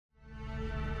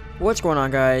What's going on,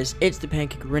 guys? It's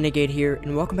ThePancakeRenegade here,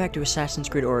 and welcome back to Assassin's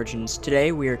Creed Origins.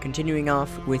 Today we are continuing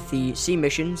off with the sea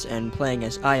missions and playing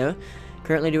as Aya,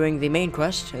 currently doing the main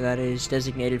quest that is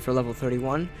designated for level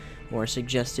 31, or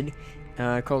suggested,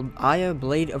 called Aya,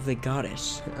 Blade of the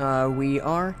Goddess. We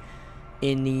are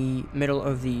in the middle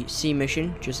of the sea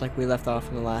mission, just like we left off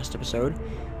in the last episode.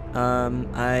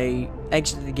 I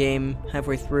exited the game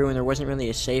halfway through, and there wasn't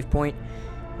really a save point,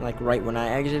 like right when I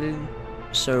exited.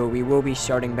 So we will be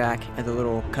starting back at the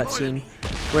little cutscene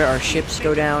where our ships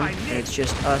go down, and it's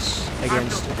just us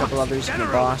against a couple others and the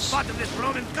boss.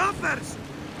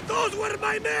 Those were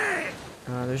my men.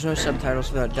 There's no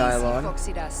subtitles without dialogue.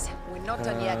 We're not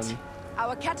done yet.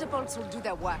 Our catapults will do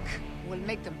their work. We'll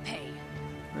make them pay.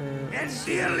 And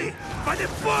dearly, by the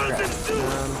balls of Zeus,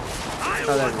 I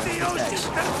want the ocean to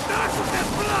start with their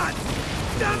blood.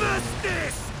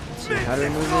 Devastate. Let's see, how do we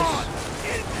move this?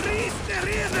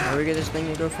 How do we get this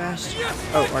thing to go fast?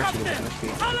 Oh, RT to damage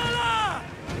speed.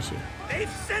 Let me see.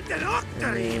 They've sent an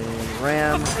octary. And then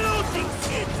ram.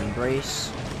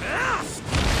 Embrace. Blast!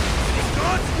 The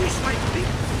gods wish my fleet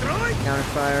destroyed.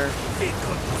 Counterfire.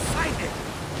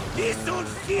 These old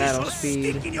fish will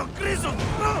stick in your grizzled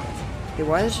throat. Okay,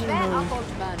 why is there Fair no... up,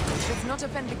 old man. Let's not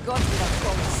offend the gods with our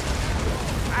faults.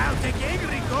 I'll take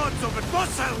angry gods over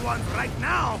docile ones right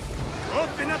now.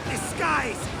 Open up the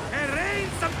skies and rain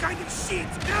some kind of shit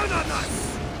down on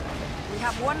us! We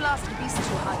have one last beast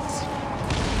to hunt.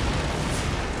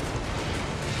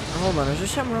 Hold on, is there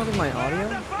something wrong with my audio?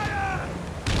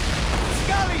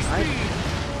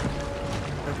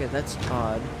 Okay, that's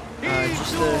odd.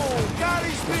 It's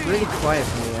really quiet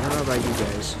for me. I don't know about you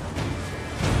guys.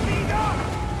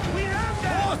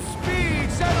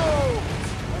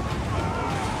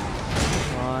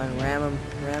 Come on, ram him,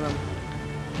 ram him.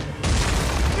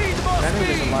 Ramming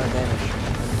does a lot of damage.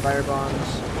 Fire bombs,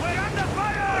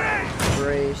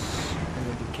 brace, and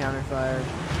then be counterfire.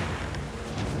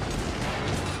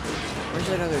 Where's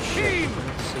that other ship? I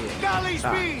don't see it.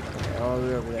 Okay, all the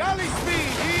way over there.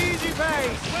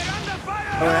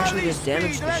 Oh, it actually just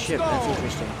damaged the ship. That's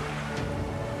interesting.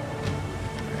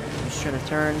 I'm just trying to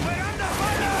turn.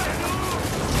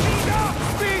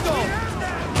 There we go.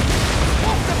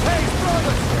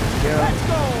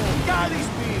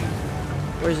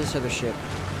 Where's this other ship?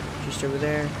 Just over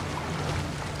there.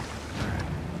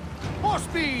 More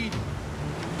speed!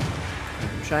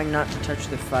 I'm trying not to touch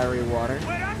the fiery water.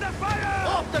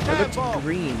 Off the Oh, it's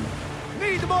green.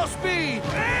 Need more speed!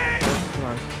 Come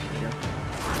on. There we go.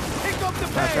 Pick up the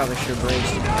I probably should have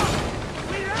braced.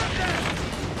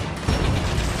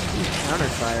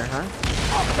 Counterfire, huh?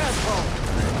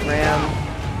 Alright, ram.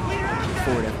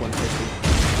 Forward F-150.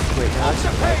 Wait,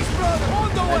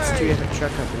 no, that's two different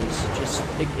truck companies. Just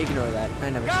ignore that. I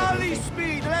never said anything.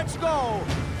 Speed, let's go!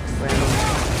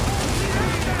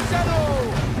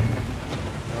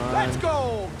 Let's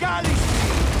go! Galley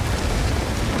speed!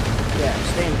 Yeah,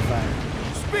 stay in the fire.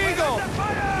 Speedo!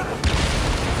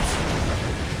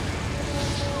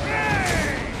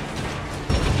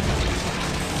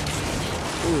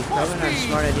 Ooh, probably not a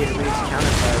smart idea to release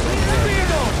counterfire right there.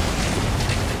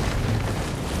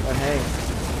 But hey,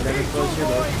 whatever floats your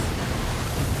boat.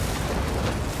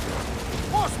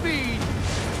 More speed!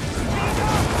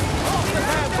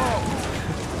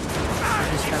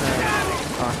 It's kind of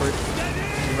awkward.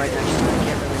 And right next to it, I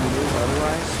can't really move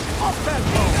otherwise.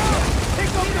 Firebombs.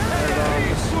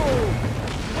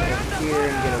 Get up here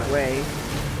and get away.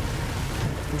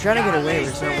 I'm trying to get away, but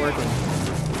it's not working.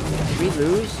 Did we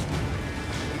lose?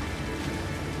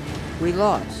 We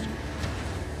lost.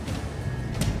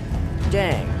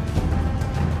 Dang.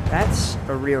 That's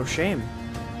a real shame.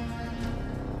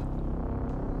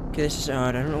 Okay, this is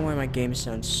odd. I don't know why my game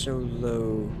sounds so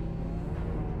low.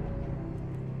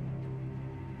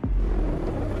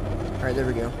 Alright, there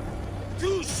we go.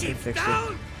 Two ships Fixed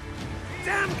down! it.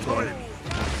 Damn Ptolemy!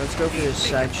 Let's go for the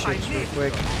side ships real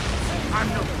quick. I'm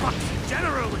no foxy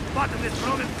general with bottomless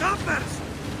Roman coffers!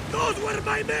 Those were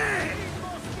my men!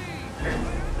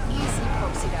 Easy,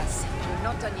 Proxidas. We're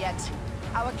not done yet.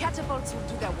 Our catapults will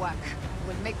do their work.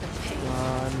 We'll make them pay. Come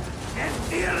on. And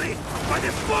dearly, by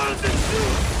the balls of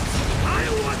Zeus, I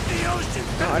want the ocean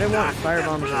to No, I didn't want start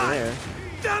firebombs with over blood. there.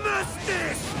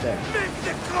 Devastate! There. Make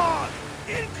the call!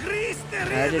 Increase the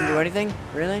rhythm! I didn't do anything?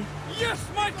 Really? Yes,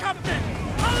 my captain!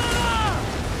 Allah!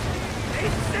 They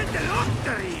sent an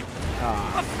octary! A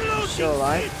Ah, floating still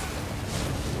alive?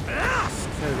 fleet. Blast!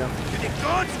 There we go. Do the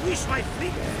gods wish my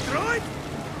fleet destroyed?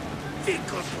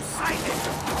 Fickle Poseidon!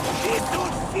 These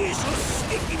old fish will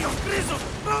stick in your grizzled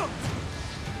throat!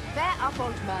 Fair up,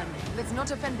 old man. Let's not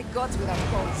offend the gods with our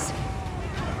faults.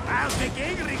 I'll take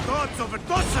angry gods over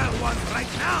docile ones right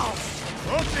now!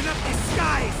 Open Open up the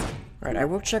skies! Alright, I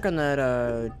will check on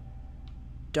that,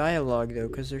 dialogue, though,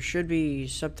 because there should be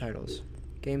subtitles.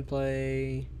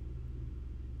 Gameplay...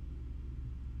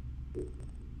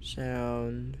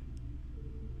 Sound...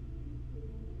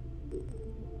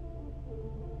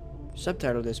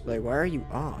 Subtitle display, why are you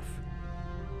off?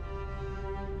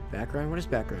 Background? What does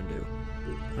background do?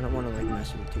 I don't want to, like,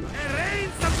 mess with it too much. There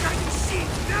rains some kind of shit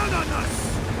down on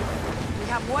us! We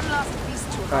have one last piece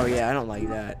to Oh, yeah, I don't like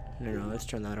that. No, let's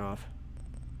turn that off.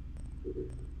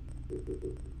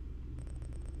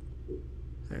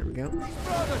 There we go.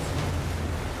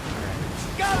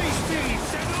 Galley speed!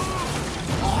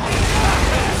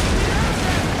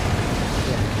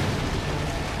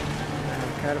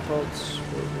 Catapults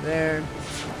over there.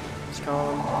 Let's call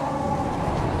them.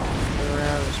 Go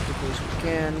around as quickly as we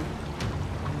can.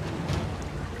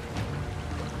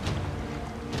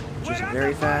 Which isn't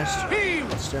very fast,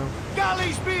 but still.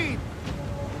 Galley speed!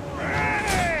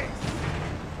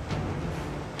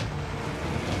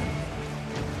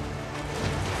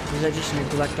 Does that just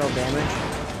neglect all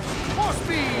damage? More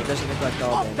speed! It doesn't neglect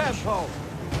all damage. Tempo!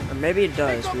 Or maybe it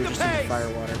does, we were just in fire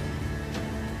water.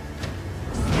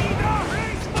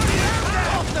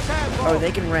 Oh,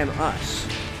 they can ram us.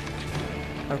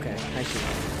 Okay, I see.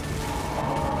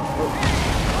 Oh.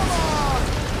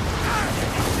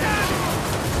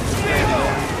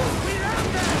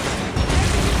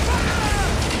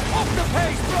 Off the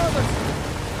pace, brothers!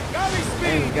 Galley speed!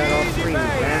 And we got all three.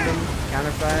 Random,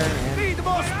 counterfire, and... Speed,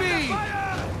 more speed!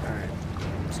 Alright,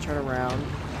 let's turn around.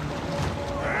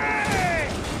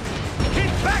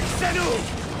 Hit back, Senu!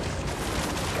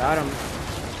 Got him.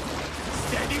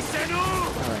 Steady, Senu!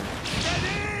 Alright.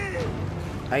 Steady!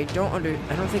 I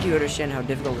don't think you understand how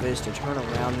difficult it is to turn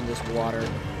around in this water.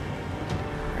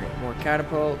 Alright, more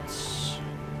catapults.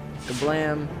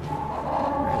 Kablam.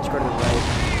 Alright, let's go to the right.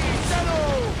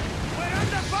 We're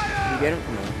under fire! You get him?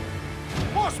 No.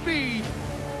 More speed!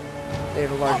 They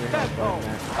have a larger health bar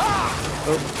than that.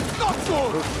 Oh. Not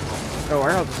good! Oh,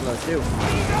 our health is low too.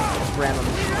 Let's ram them.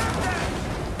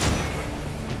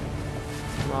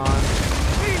 Come on.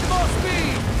 Speed, more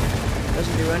speed!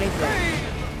 Doesn't do anything.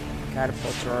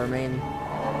 Catapults are our main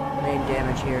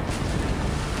damage here.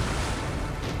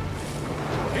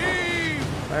 Heave!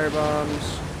 Fire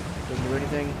bombs. Doesn't do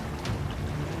anything.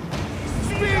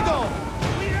 Speedo!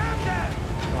 We have that!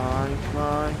 Come on, come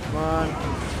on, come on.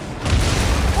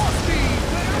 More speed!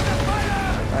 We're under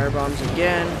fire! Fire bombs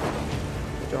again.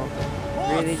 Don't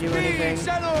really do anything. Speed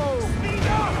up!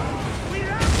 We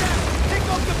have that! Pick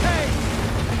up the pace!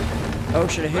 Oh,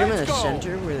 should I hit him in the Let's go.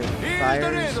 center where the Here's fire the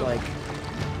is rhythm. like...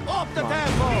 Off the Come on,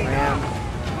 tempo! ram.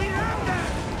 We have that!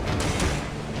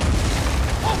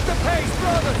 Off the pace,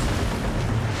 brothers!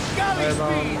 Galley Fire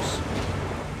speed! bombs.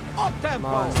 Up Come tempo!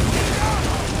 on.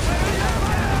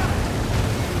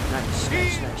 Nice,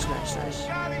 nice, nice, nice, nice.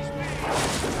 Galley speed!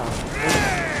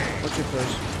 What's your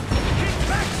push? Hit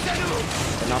back, Senu!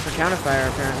 But not for counterfire,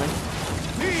 apparently.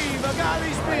 Viva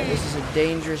galley Alright, this speed! is a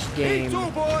dangerous game Two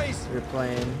boys! we're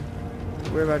playing.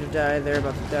 We're about to die, they're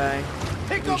about to die.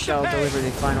 Pick We up shall the pace! deliver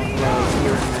the final blow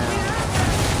here and now.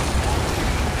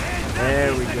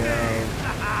 There we go.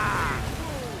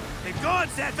 The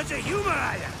gods had such a humor,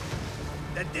 Aya.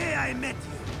 The day I met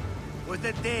you was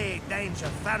the day danger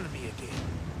found me again.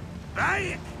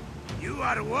 Right? You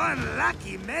are one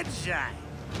lucky Medjay.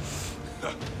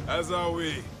 As are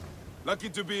we. Lucky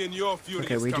to be in your furious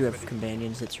Okay, we do have company.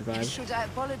 companions that survive. Should I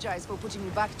apologize for putting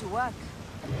you back to work?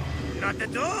 Not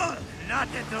at all. Not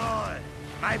at all.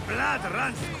 My blood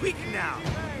runs quick now.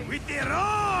 With the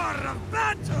roar of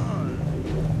battle.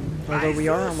 Although we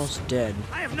are Zeus, almost dead.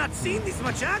 I have not seen this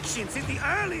much action since the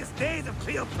earliest days of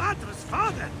Cleopatra's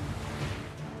father.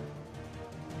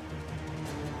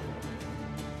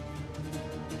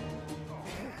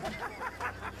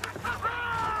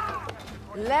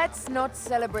 Let's not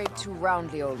celebrate too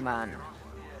roundly, old man.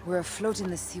 We're afloat in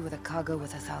the sea with a cargo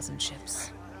with 1,000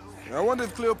 ships. I wonder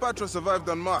if Cleopatra survived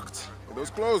unmarked. Those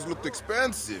clothes looked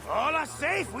expensive. All are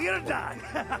safe, we are done.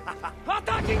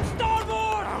 Attacking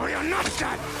starboard! Oh, we are not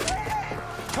done!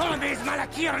 Ptolemai's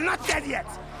Malaki are not dead yet!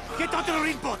 Get onto the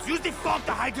reed boats, use the fog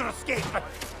to hide your escape, but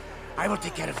I will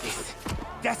take care of this.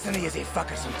 Destiny is a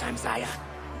fucker sometimes, Aya.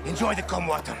 Enjoy the calm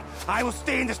water. I will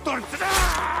stay in the storm. Flee,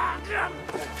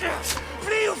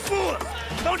 you fools!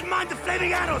 Don't mind the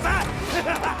flaming arrows, huh?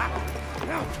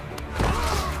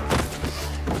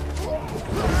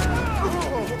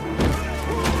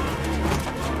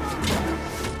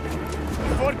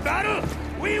 For battle,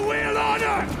 we will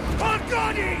honor our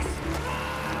goddess!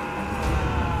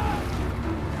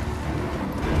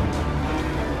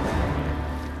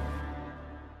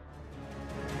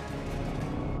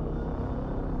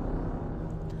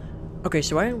 Okay,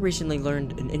 so I recently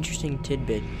learned an interesting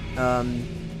tidbit.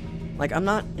 Like, I'm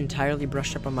not entirely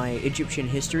brushed up on my Egyptian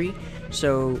history,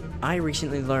 so I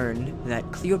recently learned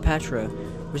that Cleopatra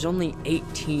was only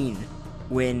 18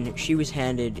 when she was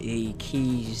handed the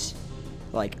keys,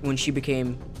 like, when she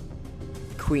became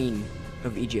queen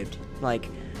of Egypt. Like,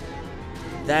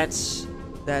 that's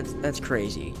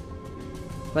crazy.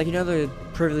 Like, you know the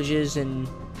privileges and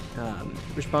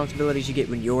responsibilities you get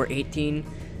when you're 18?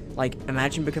 Like,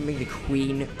 imagine becoming the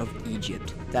queen of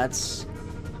Egypt. That's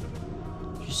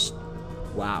just,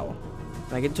 wow.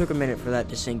 Like, it took a minute for that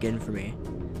to sink in for me.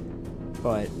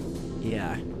 But,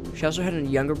 yeah. She also had a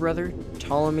younger brother,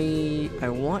 Ptolemy, I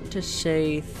want to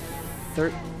say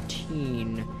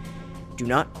 13. Do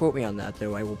not quote me on that,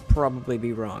 though. I will probably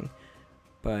be wrong.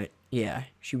 But, yeah,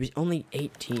 she was only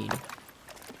 18.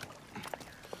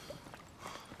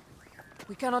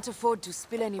 We cannot afford to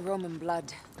spill any Roman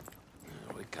blood.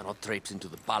 We cannot traipse into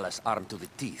the palace armed to the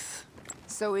teeth.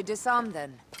 So we disarm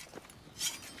then.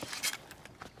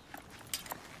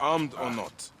 Armed or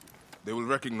not, they will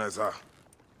recognize her.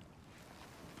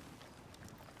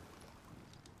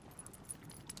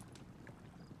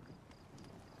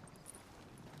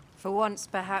 For once,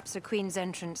 perhaps a queen's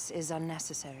entrance is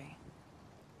unnecessary.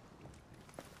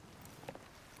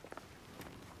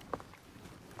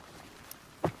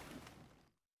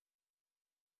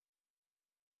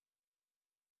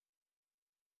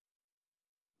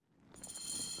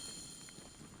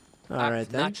 Alright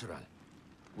then. Natural.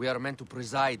 We are meant to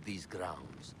preside these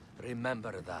grounds.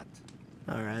 Remember that.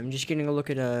 Alright, I'm just getting a look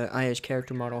at Aya's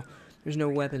character model. There's no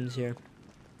weapons here.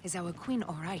 Is our queen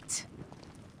alright?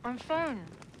 I'm fine.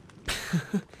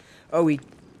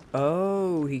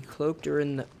 Oh, he cloaked her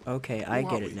in the... Okay, I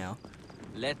get it now.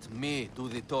 Let me do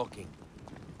the talking.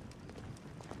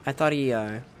 I thought he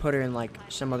put her in like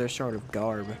some other sort of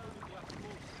garb.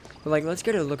 But like, let's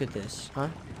get a look at this, huh?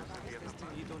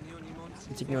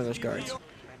 Let's ignore those guards.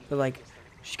 But like,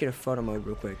 just get a photo mode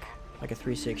real quick, like a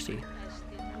 360.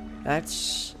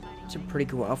 It's a pretty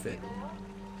cool outfit.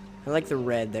 I like the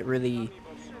red. It really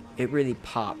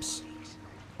pops.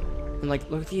 And like,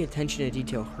 look at the attention to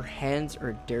detail. Her hands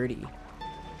are dirty.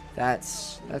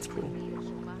 That's cool.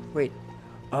 Wait.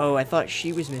 Oh, I thought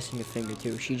she was missing a finger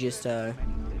too. She just taking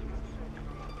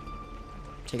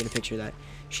a picture of that.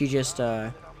 She just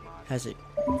has it.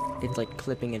 It's like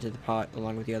clipping into the pot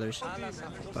along with the others.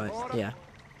 But yeah.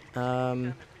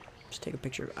 Just take a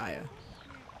picture of Aya.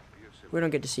 We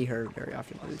don't get to see her very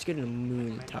often. But let's get a moon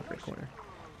in the top right corner.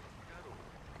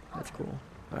 That's cool.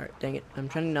 Alright, dang it. I'm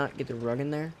trying to not get the rug in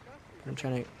there. I'm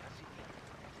trying to...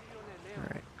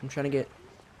 Alright, I'm trying to get...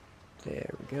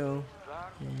 There we go.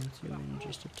 And zoom in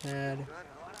just a tad.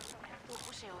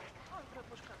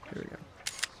 There we go.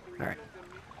 Alright.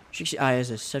 Aya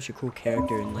is such a cool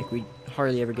character, and like, we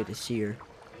hardly ever get to see her.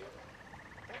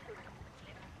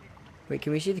 Wait,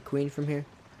 can we see the queen from here?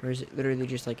 Or is it literally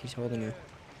just like he's holding a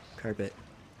carpet?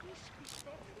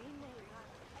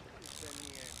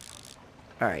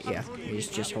 Alright, yeah. He's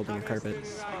just holding a carpet.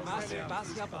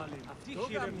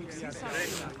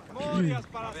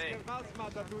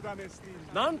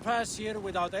 None pass here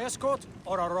without escort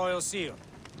or a royal seal.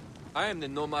 I am the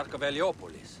nomarch of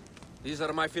Heliopolis. These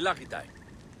are my phylactery.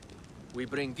 We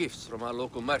bring gifts from our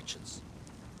local merchants.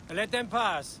 Let them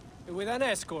pass, with an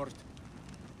escort.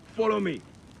 Follow me.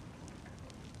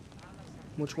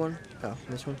 Which one? Oh,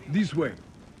 this one? This way.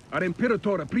 Our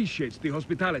Imperator appreciates the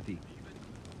hospitality.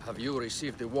 Have you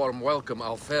received the warm welcome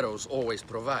our pharaohs always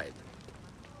provide?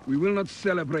 We will not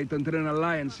celebrate until an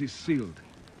alliance is sealed.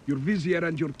 Your vizier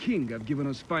and your king have given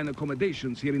us fine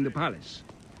accommodations here in the palace.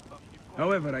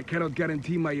 However, I cannot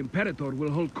guarantee my Imperator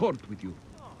will hold court with you.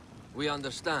 We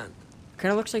understand.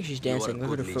 Kind of looks like she's dancing.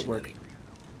 Look at her good footwork.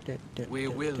 We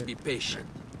will be patient.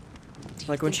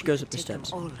 Like when she goes up the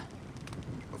steps. Of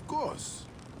course.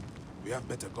 We have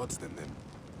better gods than them.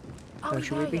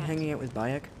 Should we be hanging out with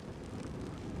Bayek?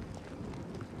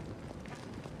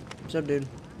 What's up, dude?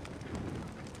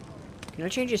 Can I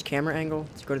change his camera angle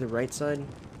to go to the right side?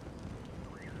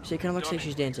 See, it kind of looks like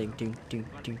she's dancing.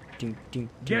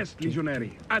 Guest,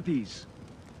 legionary, at ease.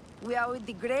 We are with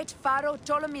the great Pharaoh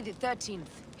Ptolemy XIII,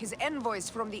 his envoys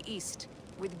from the east,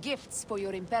 with gifts for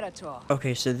your Imperator.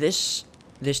 Okay, so this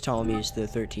Ptolemy is the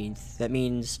 13th. That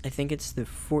means, I think it's the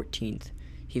 14th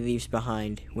he leaves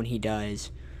behind when he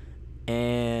dies.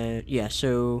 And, yeah,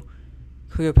 so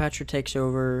Cleopatra takes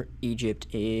over Egypt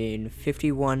in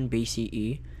 51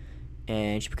 BCE,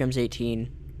 and she becomes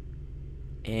 18,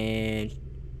 and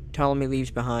Ptolemy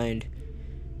leaves behind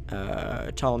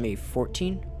Ptolemy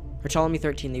 14? Or Ptolemy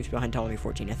 13 leaves behind Ptolemy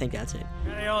 14. I think that's it.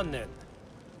 Carry on then.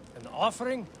 An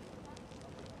offering?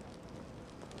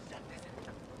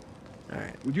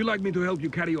 Alright. Would you like me to help you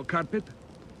carry your carpet?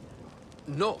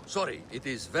 No, sorry. It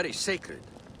is very sacred.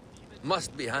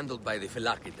 Must be handled by the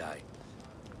Phylakitai.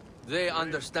 They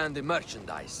understand the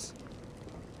merchandise.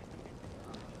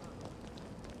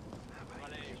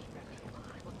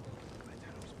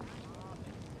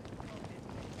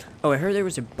 Oh, I heard there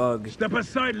was a bug. Step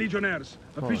aside, legionnaires.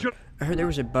 Official. I heard there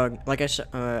was a bug. Like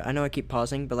I know I keep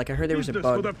pausing, but like I heard there was a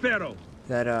business for bug the Pharaoh.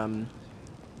 that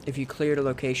if you cleared a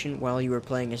location while you were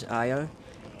playing as Aya,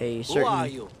 a certain. Who are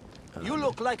you? You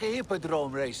look like a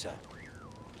hippodrome racer.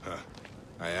 Huh.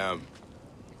 I am.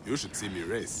 You should see me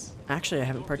race. Actually, I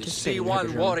haven't participated in C1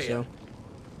 Hippodrome, warrior. so.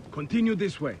 Continue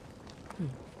this way.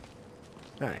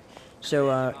 Alright.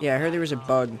 So, yeah, I heard there was a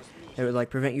bug that would, like,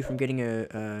 prevent you from getting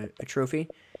a trophy.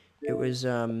 It was,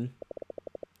 the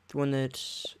one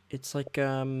that's, it's like,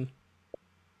 I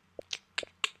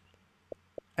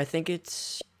think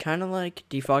it's kind of like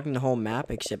defogging the whole map,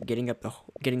 except getting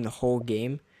the whole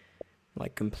game,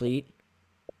 like, complete.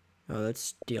 Oh,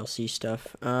 that's DLC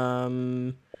stuff.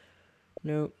 No.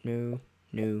 No.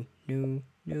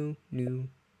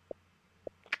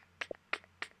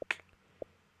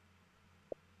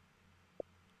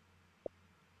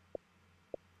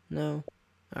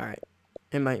 Alright.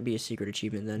 It might be a secret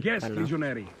achievement then. Yes, I don't know.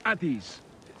 legionary. At ease.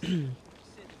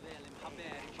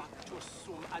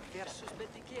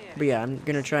 But yeah, I'm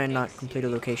gonna try and not complete a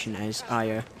location as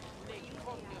Aya.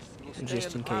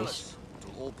 Just in case.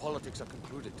 All politics are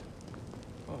concluded.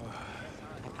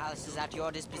 The palace is at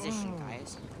your disposition,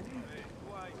 guys.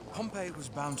 Pompey was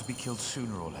bound to be killed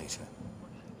sooner or later.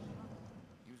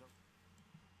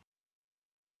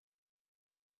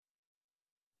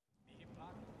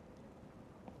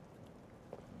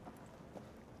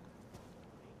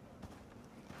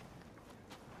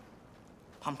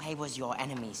 Pompey was your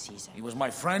enemy, Caesar. He was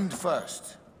my friend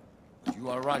first. But you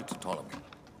are right, Ptolemy.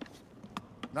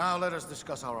 Now let us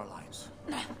discuss our alliance.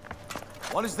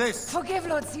 What is this? Forgive,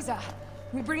 Lord Caesar.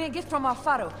 We bring a gift from our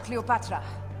pharaoh, Cleopatra.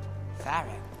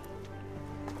 Pharaoh?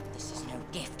 This is no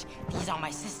gift. These are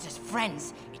my sister's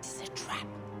friends. It is a trap.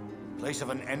 In place of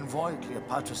an envoy,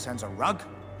 Cleopatra sends a rug?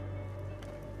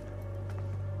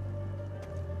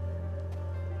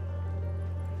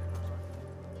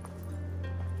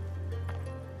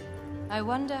 I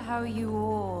wonder how you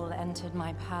all entered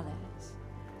my palace.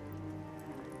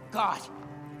 God,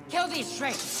 kill these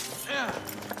traitors!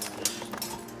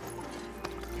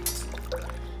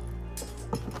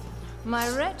 My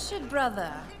wretched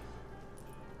brother.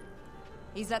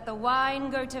 He's let the wine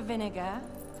go to vinegar,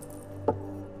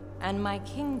 and my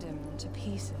kingdom to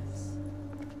pieces.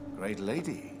 Great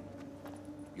lady.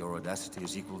 Your audacity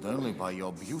is equaled only by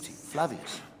your beauty.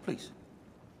 Flavius, please.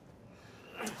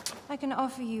 I can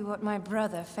offer you what my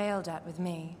brother failed at with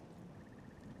me.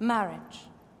 Marriage.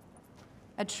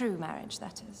 A true marriage,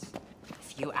 that is.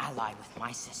 If you ally with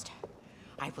my sister,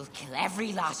 I will kill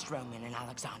every last Roman in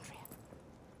Alexandria.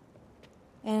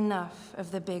 Enough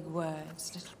of the big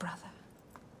words, little brother.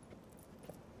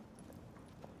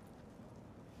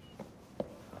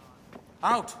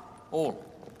 Out, all.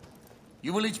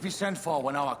 You will each be sent for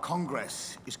when our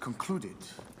congress is concluded.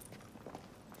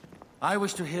 I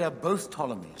wish to hear both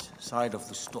Ptolemies' side of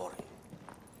the story.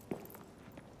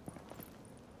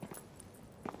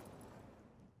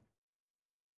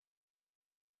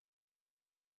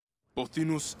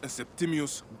 Pothinus and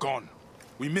Septimius gone.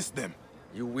 We missed them.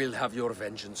 You will have your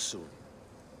vengeance soon.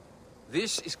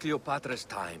 This is Cleopatra's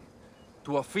time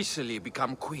to officially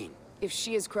become queen. If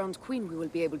she is crowned queen, we will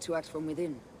be able to act from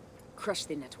within. Crush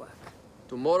the network.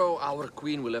 Tomorrow, our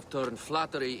queen will have turned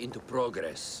flattery into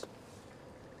progress.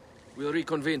 We'll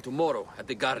reconvene tomorrow at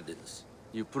the gardens.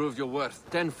 You proved your worth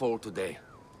tenfold today.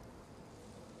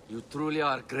 You truly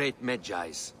are great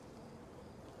Magi's.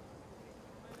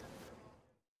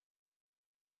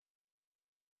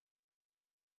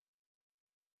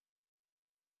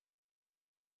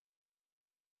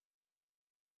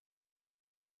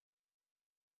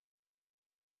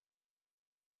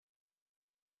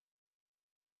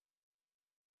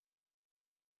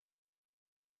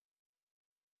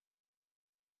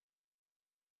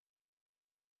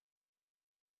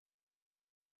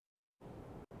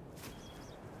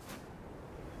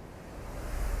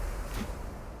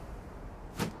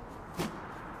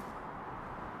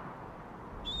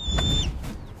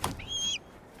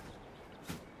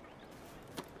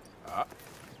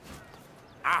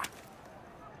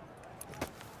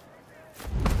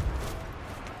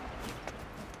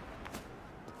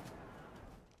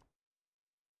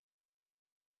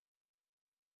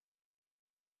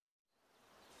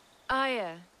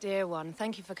 Aya, dear one,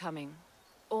 thank you for coming.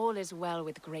 All is well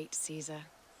with great Caesar.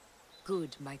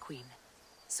 Good, my queen.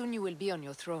 Soon you will be on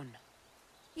your throne.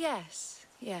 Yes,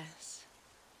 yes.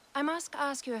 I must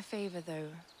ask you a favor, though.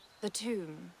 The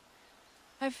tomb.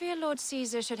 I fear Lord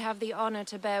Caesar should have the honor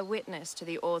to bear witness to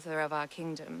the author of our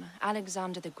kingdom,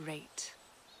 Alexander the Great.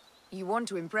 You want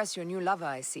to impress your new lover,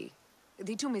 I see.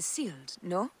 The tomb is sealed,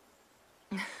 no?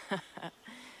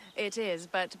 It is,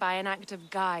 but by an act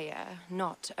of Gaia,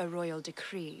 not a royal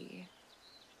decree.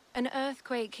 An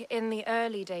earthquake in the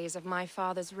early days of my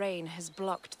father's reign has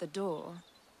blocked the door.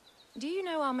 Do you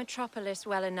know our metropolis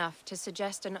well enough to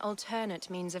suggest an alternate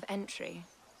means of entry?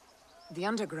 The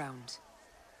underground.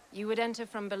 You would enter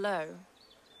from below?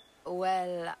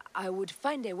 Well, I would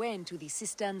find a way into the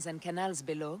cisterns and canals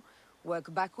below,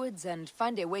 work backwards, and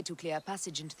find a way to clear a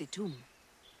passage into the tomb.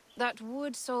 That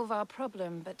would solve our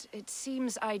problem, but it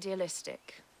seems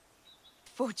idealistic.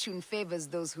 Fortune favors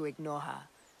those who ignore her.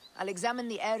 I'll examine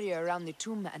the area around the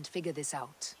tomb and figure this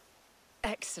out.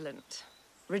 Excellent.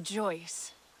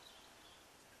 Rejoice.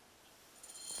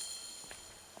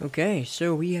 Okay,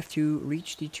 so we have to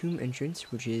reach the tomb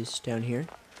entrance, which is down here.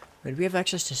 But do we have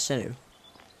access to Senu?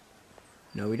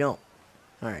 No, we don't.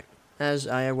 Alright. As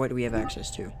Aya, what do we have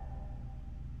access to?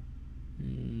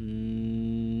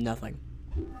 Nothing.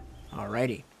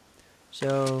 Alrighty.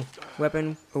 So,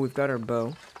 weapon. Oh, we've got our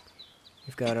bow.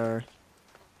 We've got our...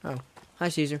 Oh, hi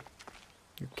Caesar.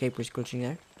 Your cape was glitching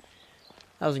there.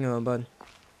 How's it going, bud?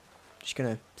 Just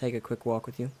gonna take a quick walk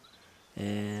with you.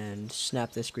 And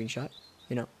snap this screenshot.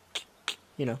 You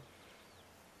know.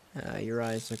 Your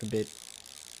eyes look a bit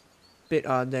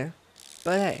odd there.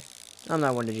 But hey, I'm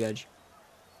not one to judge.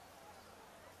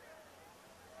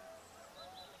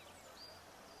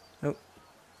 Oh.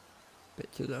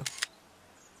 Bit too low.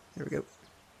 There we go.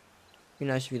 Be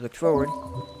nice if you looked forward.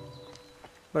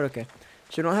 But okay.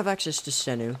 So we don't have access to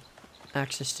Senu.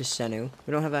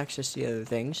 We don't have access to the other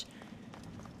things.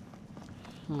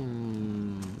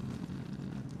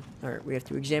 Alright, we have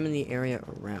to examine the area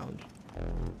around.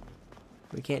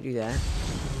 We can't do that.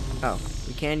 Oh,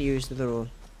 we can use the little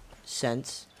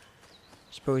sense.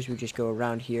 Suppose we just go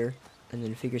around here and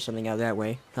then figure something out that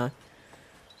way, huh?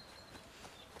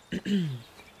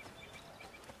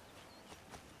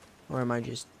 Or am I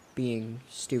just being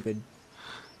stupid?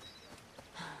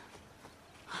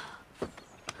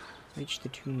 Reach the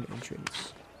tomb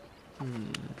entrance. Well,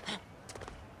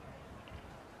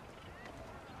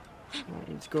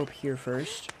 let's go up here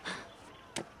first.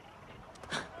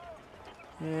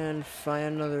 And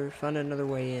find another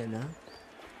way in, huh?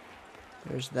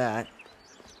 There's that.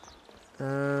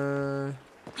 Let's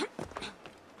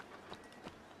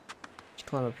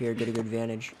climb up here, get a good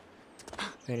vantage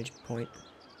point.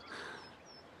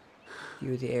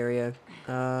 View of the area.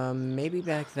 Maybe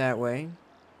back that way.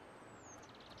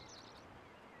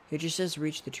 It just says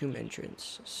reach the tomb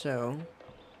entrance, so...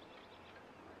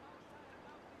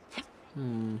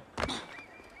 I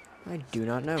do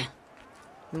not know.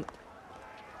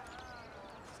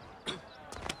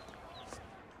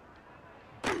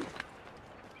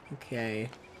 Okay.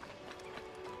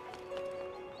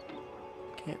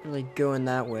 Can't really go in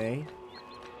that way.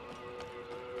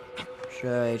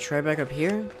 Should I try back up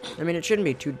here? I mean, it shouldn't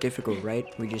be too difficult, right?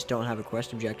 We just don't have a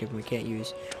quest objective and we can't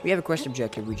use... We have a quest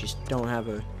objective, we just don't have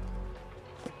a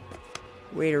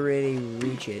way to really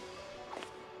reach it.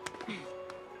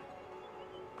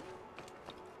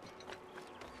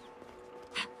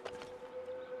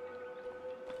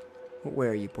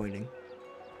 Where are you pointing?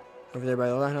 Over there by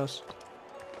the lighthouse?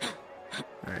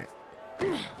 Alright.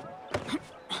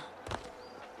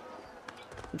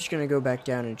 I'm just gonna go back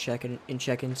down and check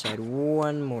inside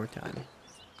one more time.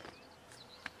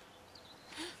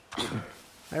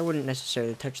 I wouldn't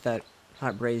necessarily touch that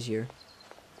hot brazier.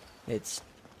 It's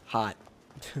hot.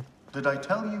 Did I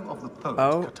tell you of the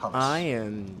poet Catullus? I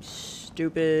am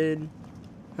stupid.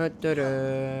 I'm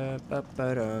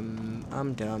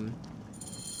dumb.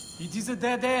 It is a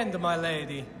dead end, my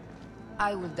lady.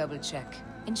 I will double check.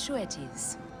 Ensure it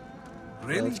is.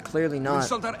 Really? Well, it's clearly We not.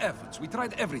 sold our efforts. We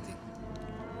tried everything.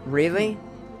 Really?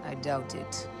 I doubt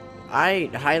it.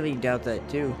 I highly doubt that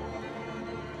too.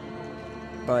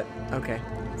 But, okay,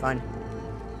 fine.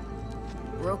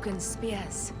 Broken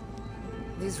spears.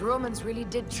 These Romans really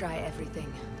did try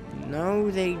everything. No,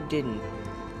 they didn't.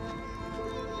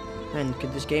 And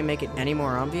could this game make it any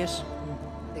more obvious?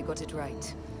 They got it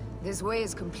right. This way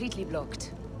is completely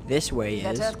blocked. This way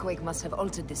is. That earthquake must have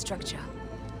altered the structure.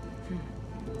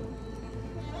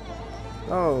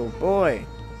 Oh boy.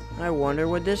 I wonder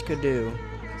what this could do.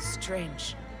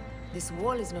 Strange. This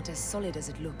wall is not as solid as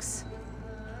it looks.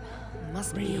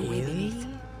 Must be a way beneath.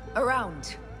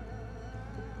 Around.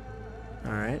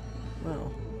 Alright.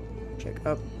 Well, check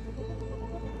up.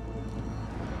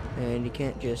 And you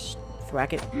can't just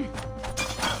thwack it.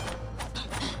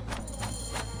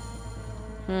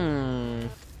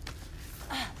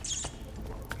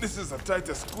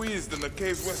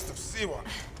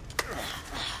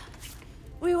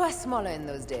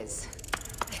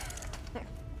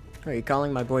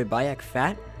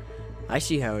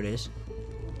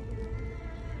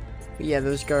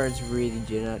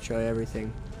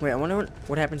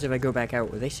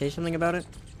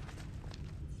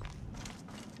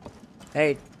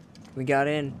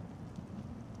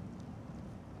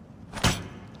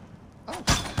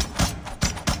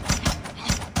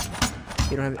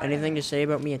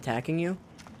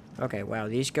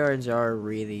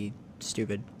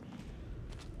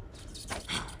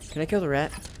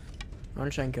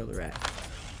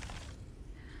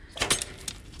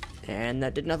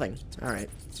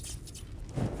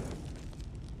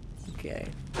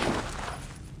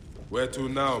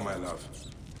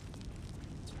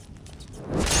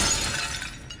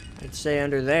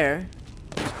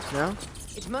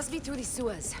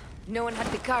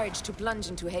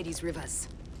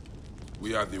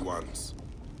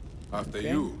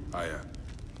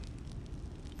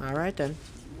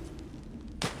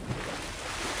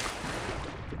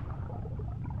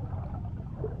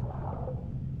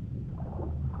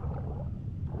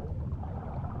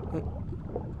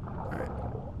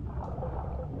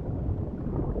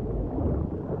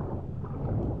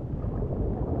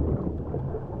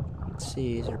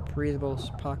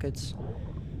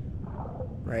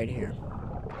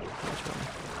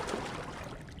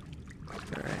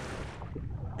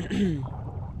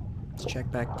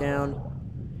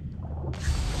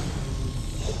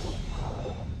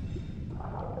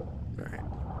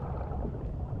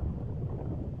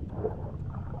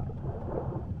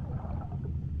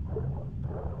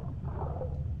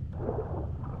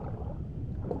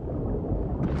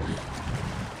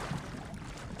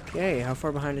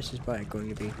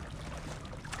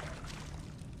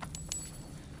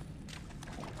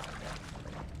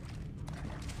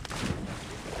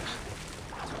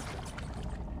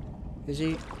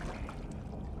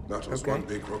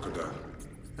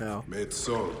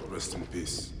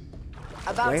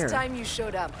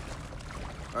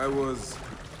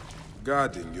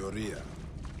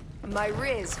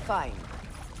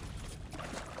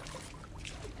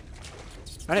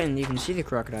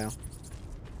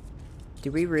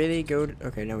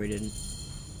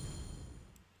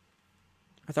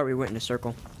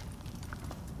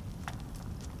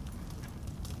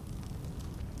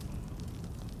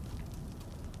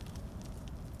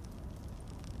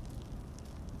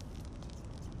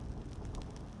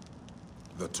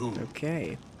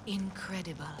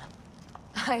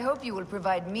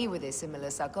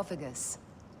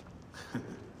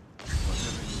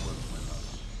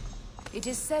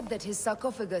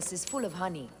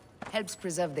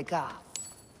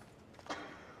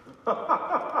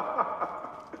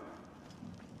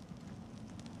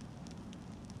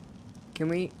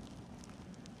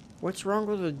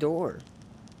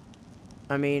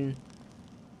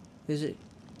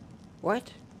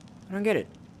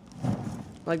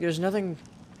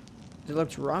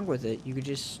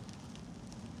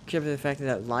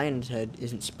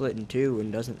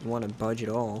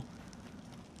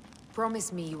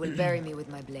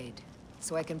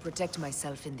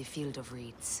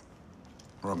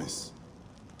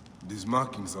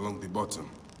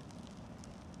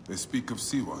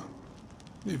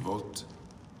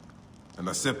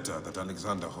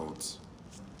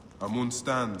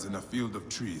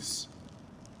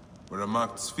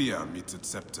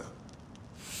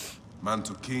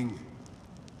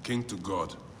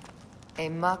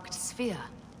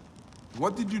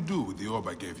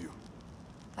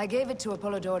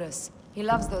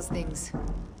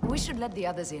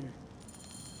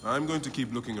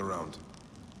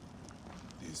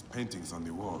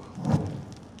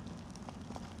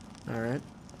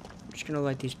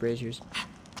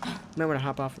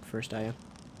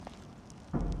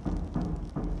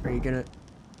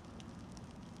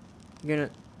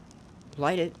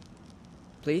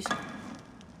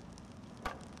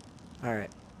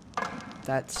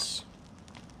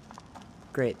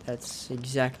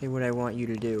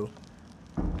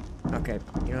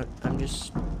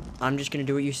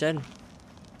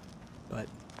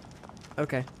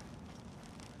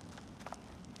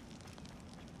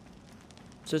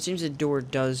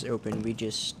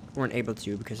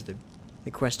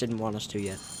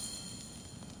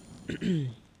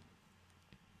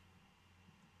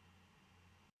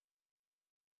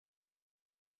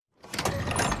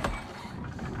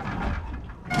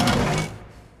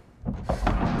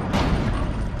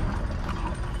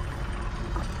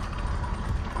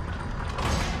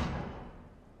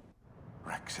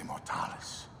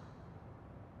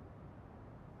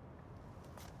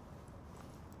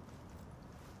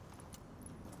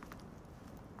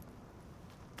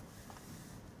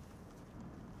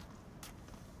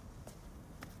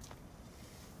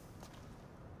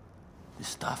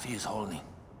 stuff he is holding.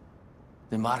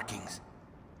 The markings.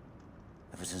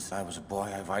 Ever since I was a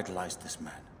boy, I've idolized this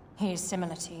man. He is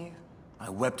similar to you. I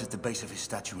wept at the base of his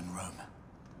statue in Rome.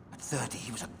 At 30,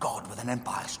 he was a god with an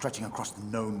empire stretching across the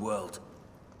known world.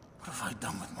 What have I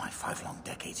done with my 5 long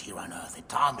decades here on Earth?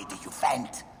 It army to you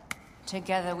vent.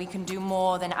 Together we can do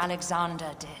more than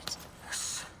Alexander did.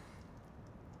 Yes.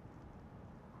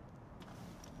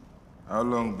 How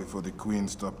long before the Queen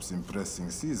stops impressing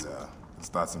Caesar and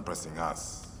starts impressing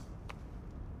us?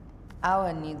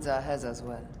 Our needs are hers as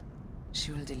well.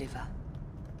 She will deliver.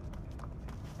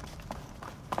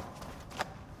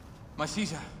 My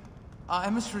Caesar, our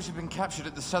emissaries have been captured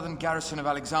at the southern garrison of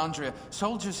Alexandria.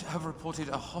 Soldiers have reported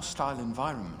a hostile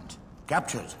environment.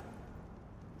 Captured?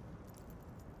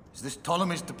 Is this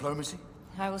Ptolemy's diplomacy?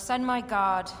 I will send my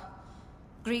guard.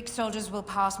 Greek soldiers will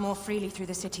pass more freely through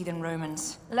the city than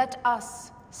Romans. Let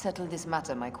us settle this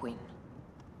matter, my queen.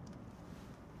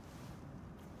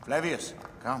 Flavius,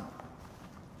 come.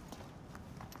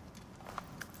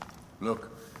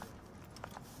 Look.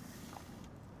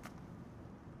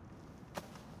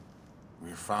 We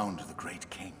have found the great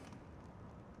king.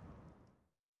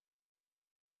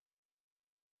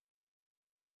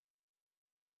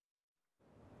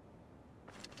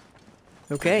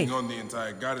 Okay. Taking on the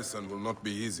entire garrison will not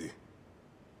be easy.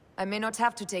 I may not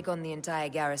have to take on the entire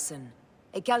garrison.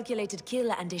 A calculated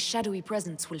kill and a shadowy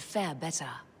presence will fare better.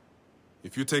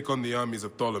 If you take on the armies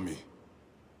of Ptolemy,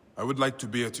 I would like to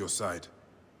be at your side.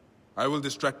 I will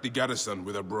distract the garrison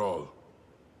with a brawl.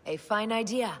 A fine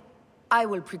idea. I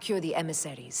will procure the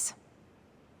emissaries.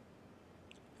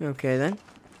 Okay then.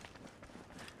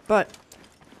 But,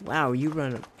 wow, you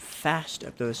run fast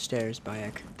up those stairs,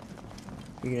 Bayek.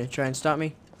 You gonna try and stop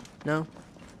me? No?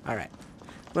 Alright.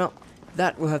 Well,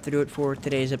 that will have to do it for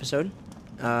today's episode.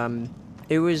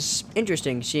 It was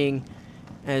interesting seeing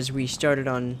as we started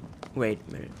on... Wait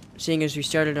a minute. Seeing as we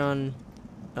started on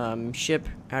ship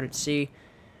out at sea,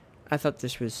 I thought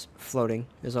this was floating,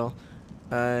 is all.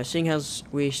 Seeing as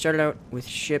we started out with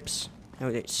ships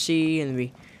out at sea, and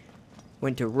we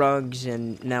went to rugs,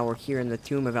 and now we're here in the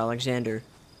tomb of Alexander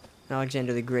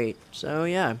the Great. So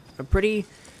yeah, a pretty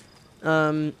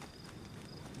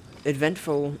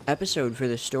eventful episode for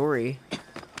the story.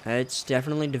 It's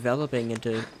definitely developing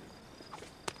into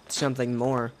something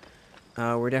more.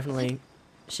 We're definitely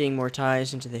seeing more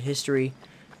ties into the history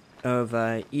of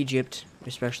Egypt,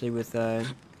 especially with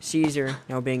Caesar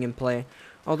now being in play.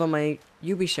 Although my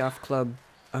Ubisoft Club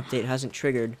update hasn't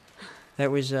triggered. That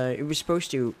was, it was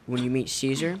supposed to when you meet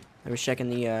Caesar. I was checking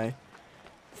the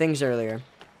things earlier.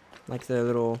 Like the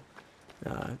little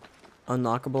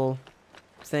unlockable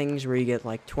things where you get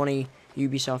like 20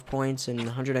 Ubisoft points and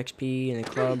 100 XP in the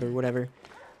club or whatever.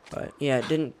 But yeah, it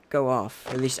didn't go off.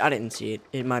 At least I didn't see it.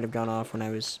 It might have gone off when I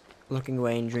was looking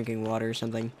away and drinking water or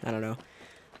something. I don't know.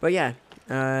 But yeah,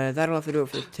 that'll have to do it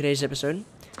for today's episode.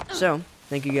 So,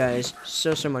 thank you guys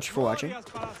so much for watching.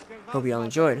 Hope you all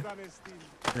enjoyed.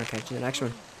 And I'll catch you in the next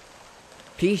one.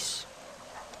 Peace.